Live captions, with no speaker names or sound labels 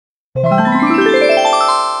How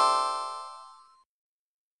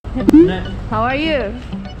are you?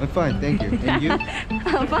 I'm fine, thank you. And you?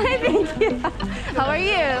 I'm fine, thank you. How are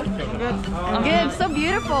you? I'm good. Good, so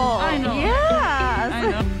beautiful. I know. Yes.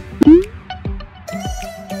 I know.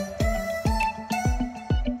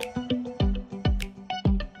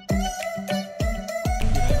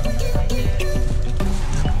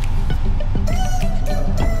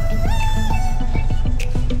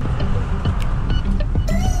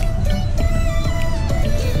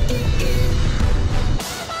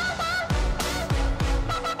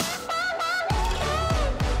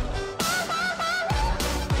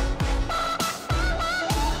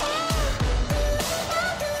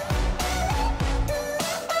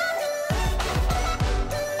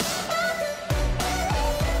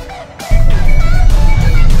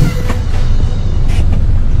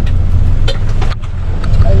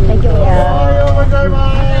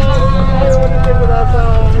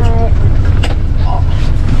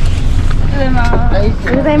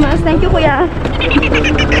 Thank you, Kuya.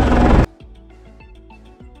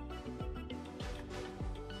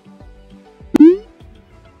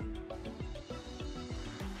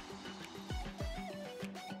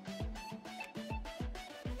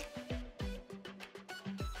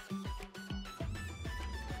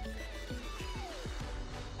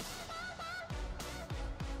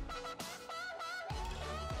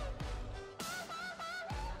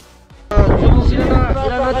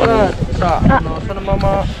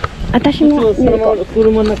私も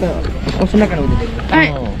車の中、その中に置いてる。は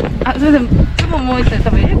い。あ、それでも、ちょっともう一回、多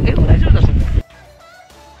分英語大丈夫だと思う。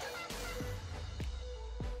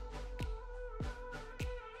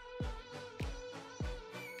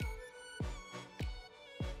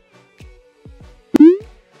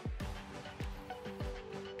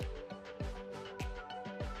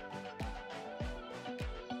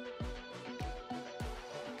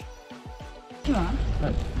今？は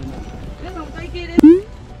い。皆さんお会計です。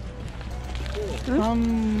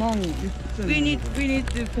3万1000。We need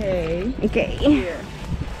to pay. Okay. Here.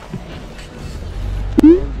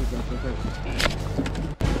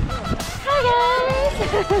 Hi guys.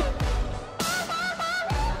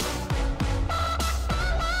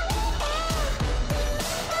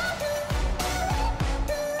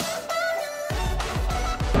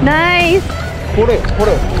 Nice. これ。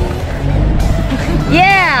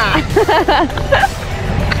Yeah.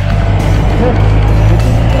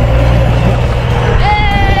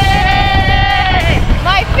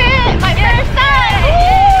 My first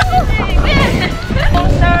time!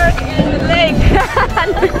 Shark in the lake!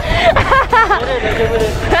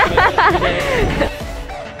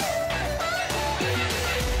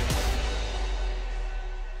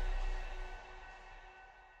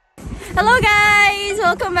 Hello guys!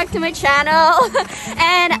 Welcome back to my channel.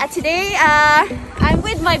 And today I'm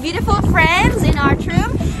with my beautiful friends in our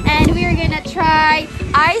room and we're gonna try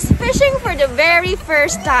ice fishing for the very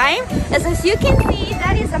first time. As you can see,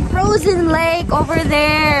 that is a frozen lake over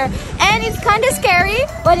there. And it's kind of scary,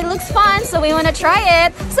 but it looks fun, so we want to try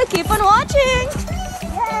it. So keep on watching!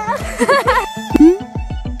 Yeah.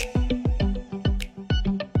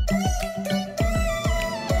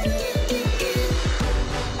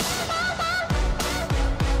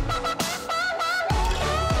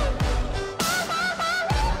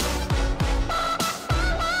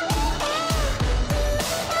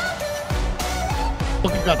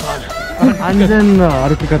 Anda 安全な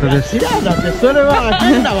歩き方です。だってそれは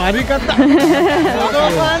変な悪い方。先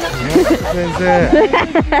生、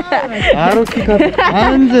歩き方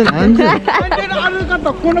安全。安全な歩き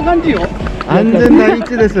方こんな感じよ。安全第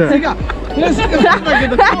一です。違う。だけ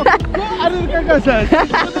どこう歩き方さ。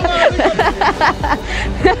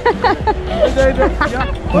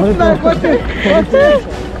こ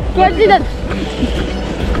っちだ。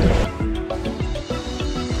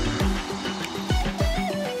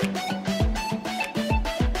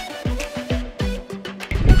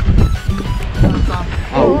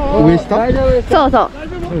上下？そうそう。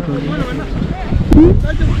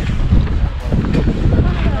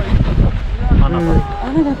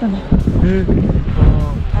穴だったの。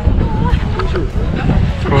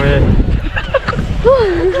怖い。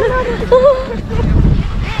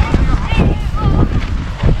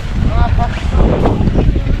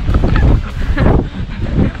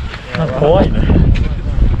怖いね。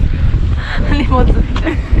荷物。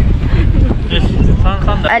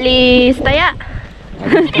アリスタヤ。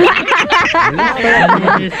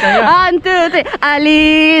One, two, three.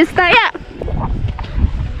 Alistaya.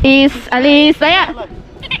 Is Alistaya.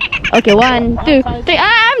 Okay, 1, 2, 3.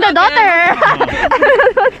 I'm the daughter.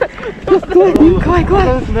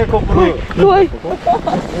 怖い。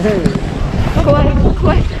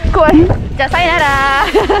じゃあさよなら。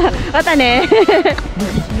またね。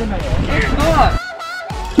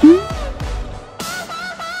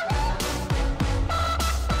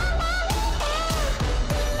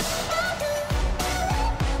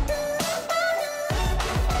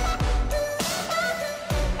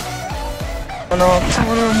このも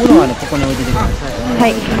のはね、ここに置いててください。は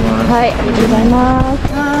い、はい、ありがとうございます。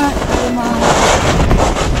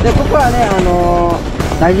で、ここはね、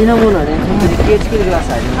大事なものはね、本当に気をつけてくだ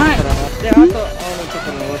さいね。はいで、あと、ちょっと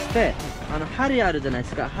押して、針あるじゃないで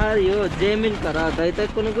すか。針を地面からだいたい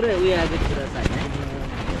このぐらい上上げてくださいね。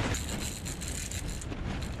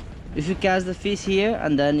If you catch the fish here,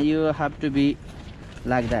 and then you have to be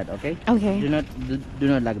like that, okay? Okay. Do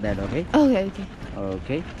not like that, okay? Okay, okay.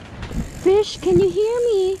 Okay. Fish, can you hear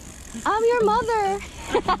me? I'm your mother.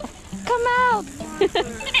 Come out.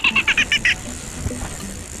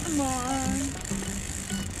 Come on.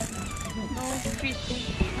 No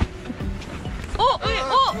fish. Oh, oh.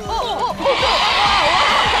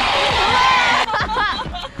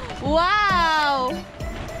 Wow.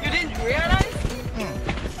 You didn't realize?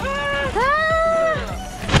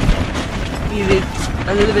 Is it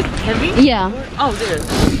a little bit heavy? Yeah. Oh, there.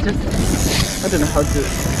 Just. I don't know how to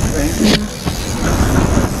explain.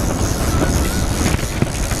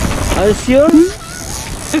 Are you sure?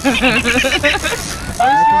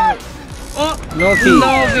 Oh, No fish.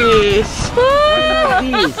 no fish.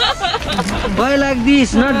 Why like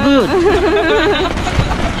this? Not good.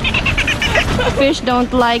 Fish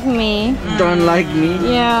don't like me. Don't like me.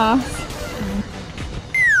 Yeah.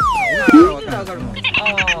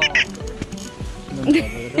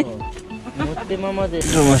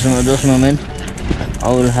 Just moment. I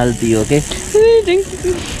will help you, okay? Thank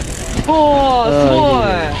you. おー、すごい。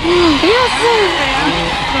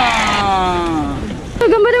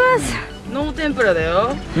頑張ります。ノー天ぷらだ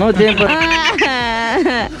よ。 No temper. お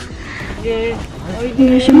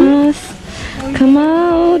願いします。Come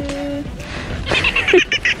out.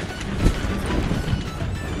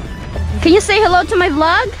 Can you say hello to my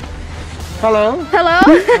vlog? Hello. Hello.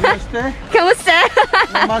 Namaste. Kamusta?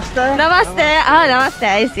 Namaste. Namaste. Ah, namaste.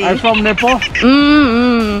 I see. I'm from Nepal.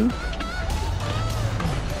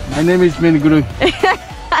 My name is Minguru.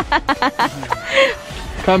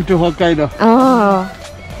 Come to Hokkaido. Oh.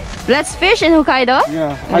 Let's fish in Hokkaido.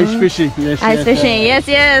 Yeah, ice fishing. Yes. Ice fishing. Yes,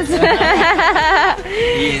 yes.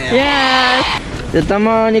 Yes. で、た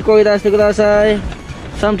まに声出してください。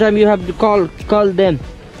Sometimes you have to call them.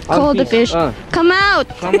 Call the fish. Come out.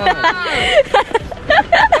 Come on.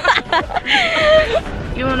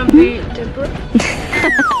 You wanna be tempura?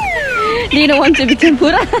 They don't want to be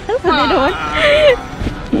tempura. They don't want.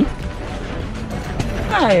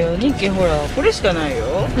 ないよ、日記ほら、これしかない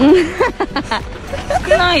よ。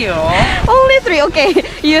少ないよ。Only 3. Okay.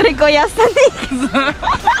 Yuriko Yasani.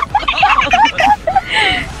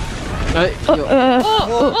 はい。お、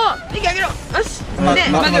息あげろ。よし。で、ま待って。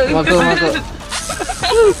待って頑張れ。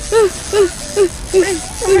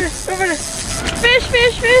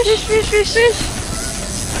Fish.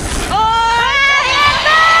 Oh,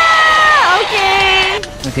 okay.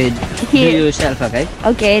 Okay, do Here. yourself, okay?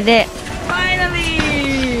 Okay. There. Finally.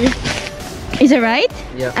 Is it right?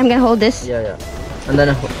 Yeah. I'm gonna hold this. Yeah. And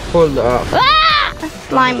then hold. Ah!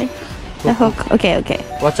 Slime. The hook. Okay.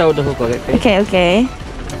 Watch out the hook, okay? Okay. Okay.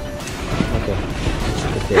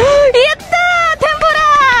 Yatta! Tempura!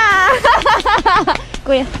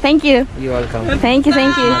 Kuya, thank you. You're welcome. Thank you.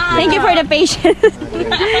 Thank you for the patience.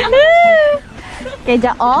 Okay,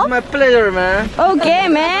 ja off. My pleasure, man. Okay,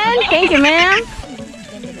 man. Thank you, man.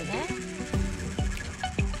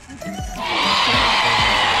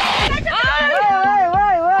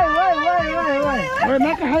 これ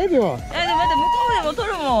中入るよ。え、でも待って、向こうでも撮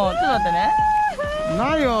るもん。ちょっと待ってね。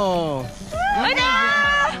ないよ。あいだ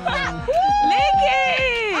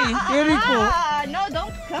ー。エリコ。 No, don't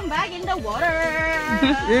come back in the water.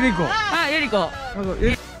 エリコ。あ、ゆりこ。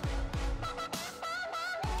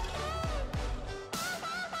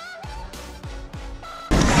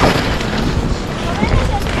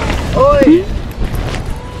おい。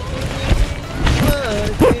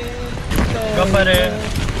頑張れ。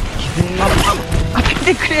当て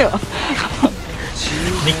てくれよ。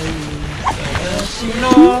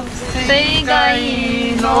世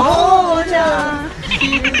界の王者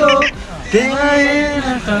きっと出会え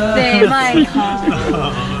なかった出会えた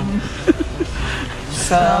ふ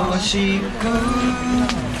さわしく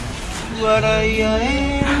笑い合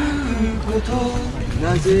えること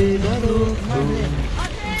なぜだろう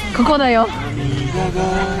ここだよ。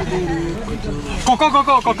ここ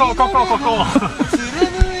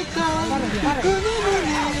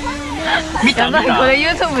見たこれ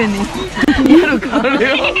YouTube にやるかあるよ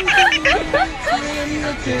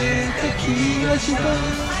てた気がした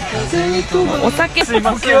風に飛ばお酒すい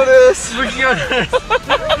ません。不器用です。不器用です。不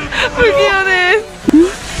器用で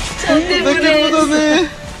す。だけどね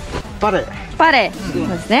バレパレ。そう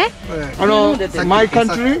ですね。my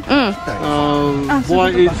country うん。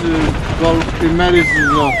 boy is golf married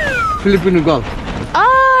Filipino girl あ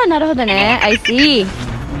あ、なるほどね。I see.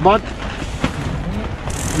 but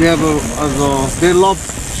they have they love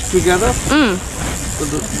together うん。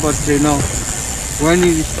 but they know when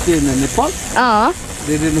you stay in Nepal あ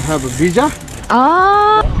they didn't have a visa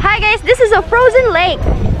あ。Hi guys, this is a frozen lake.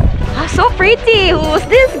 Ah, so pretty. Who's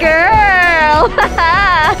this girl?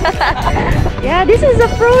 Yeah, this is a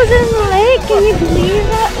frozen lake. Can you believe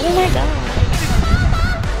that? Oh my god.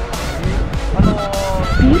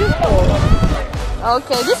 Beautiful.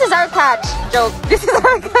 Okay, this is our catch. Joke. This is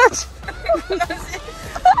our catch.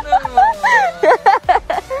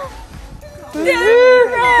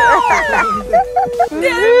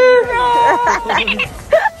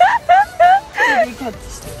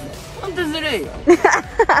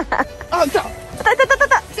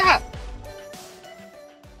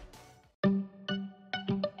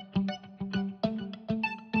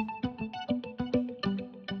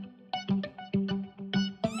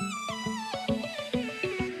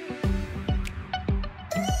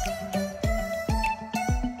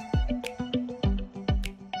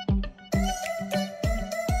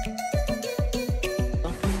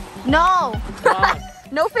 No.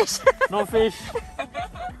 No fish. No fish.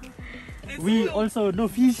 We also no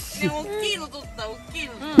fish. 大きいの取った大きい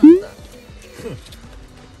の取った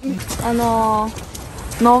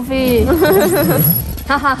No fish.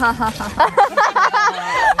 Ha ha ha ha ha.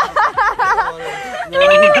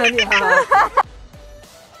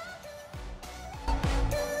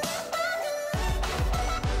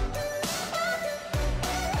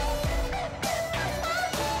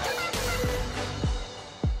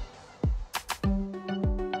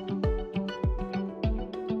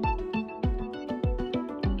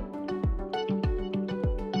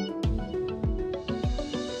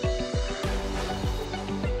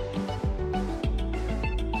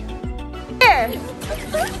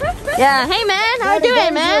 Yeah, hey man, how you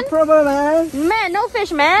doing, man? problem, man. Man, no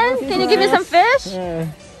fish, man. Can you give me some fish? Yeah.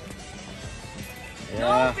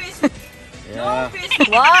 No fish No fish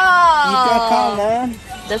Wow, man.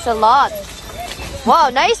 that's a lot. Wow,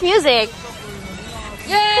 nice music.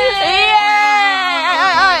 Yay! Yay!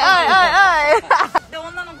 で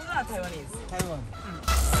女の子が台湾にです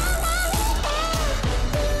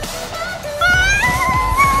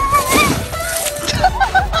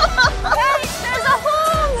There's a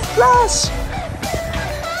hole! Splash!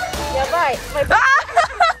 Yeah, bye. My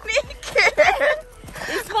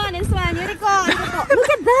It's fun, it's fun. Here we go. Look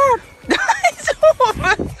at that!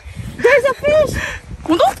 There's a fish!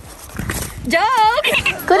 Joke!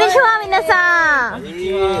 Konnichiwa, minasan!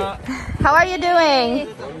 How are you doing?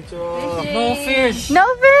 No fish. No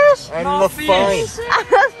fish? I'm not fine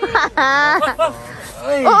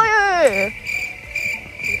Oi!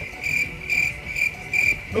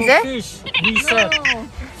 No Is it? fish. We said.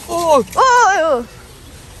 Oh!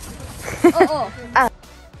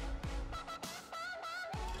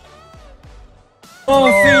 No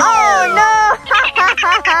fish. Oh no!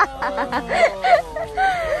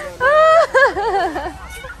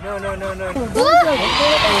 No.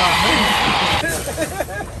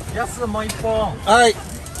 Yes, もう一本。はい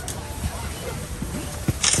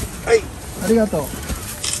ありがとう。 Okay!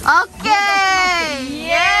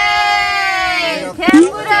 Yay!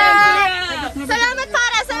 Tempura! Salamat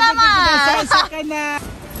para! Salamat!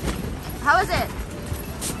 How is it?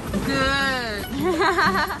 Good!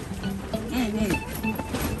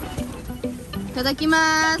 いただき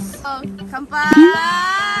ます。乾杯！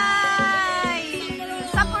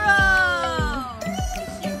札幌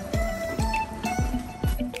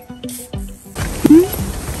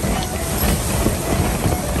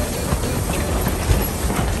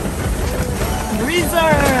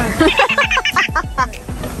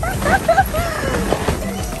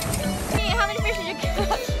！How many fish did you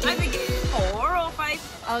catch? I think 4 or 5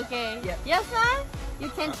 Okay. Yes, man? You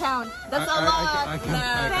can count. That's a lot. I can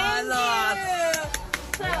a lot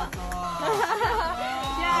Yeah.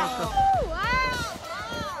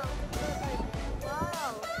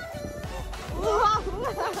 Wow.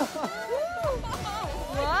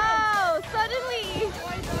 Wow. Suddenly.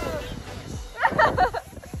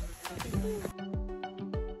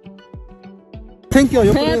 Thank you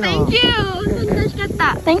よくね Thank you. 楽しかった。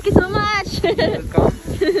Thank you so much. あ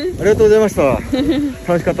りがとうございました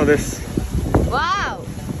楽しかったです Wow.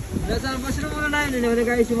 皆さん忘れ物ないのでお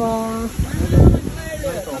願いします。あ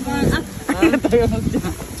りがとうございま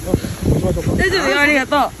すしましょうか。大丈夫よ、ありが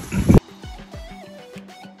とう。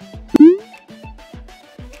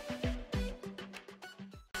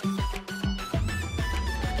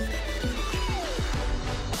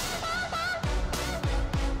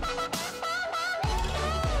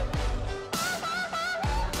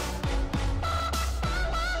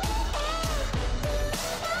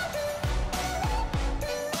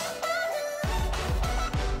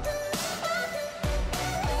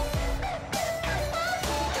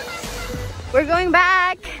We're going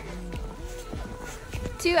back.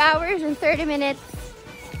 2 hours and 30 minutes.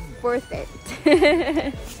 Worth it.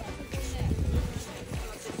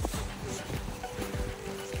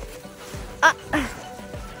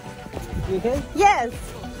 You okay? Yes.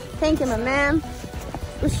 Thank you, my man.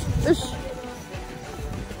 Ush, ush.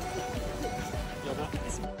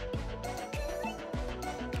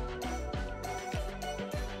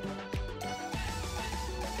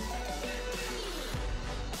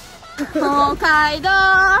 Hokkaido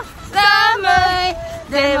寒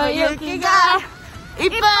いでも雪がいっ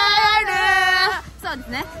ぱいある。そうです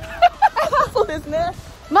ね。そうですね。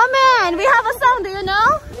My man, we have a song, do you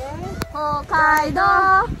know? 北海道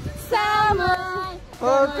寒い。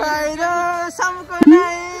北海道寒くな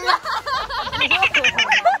い。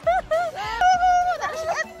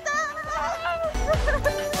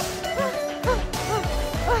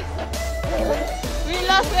We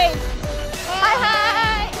lost weight. Hi, hi.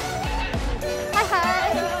 Hi, hi.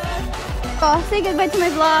 Oh, say goodbye to my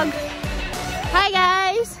vlog. Hi,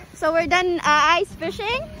 guys. So we're done ice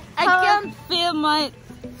fishing. I can't feel my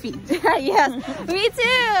feet. Yes, me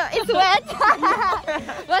too. It's wet.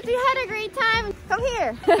 But we had a great time. Come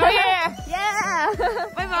here. Come here. Yeah.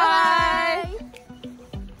 Bye bye.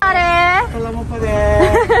 Bye. コラモコで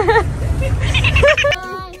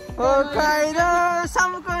北海道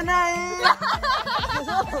寒くない。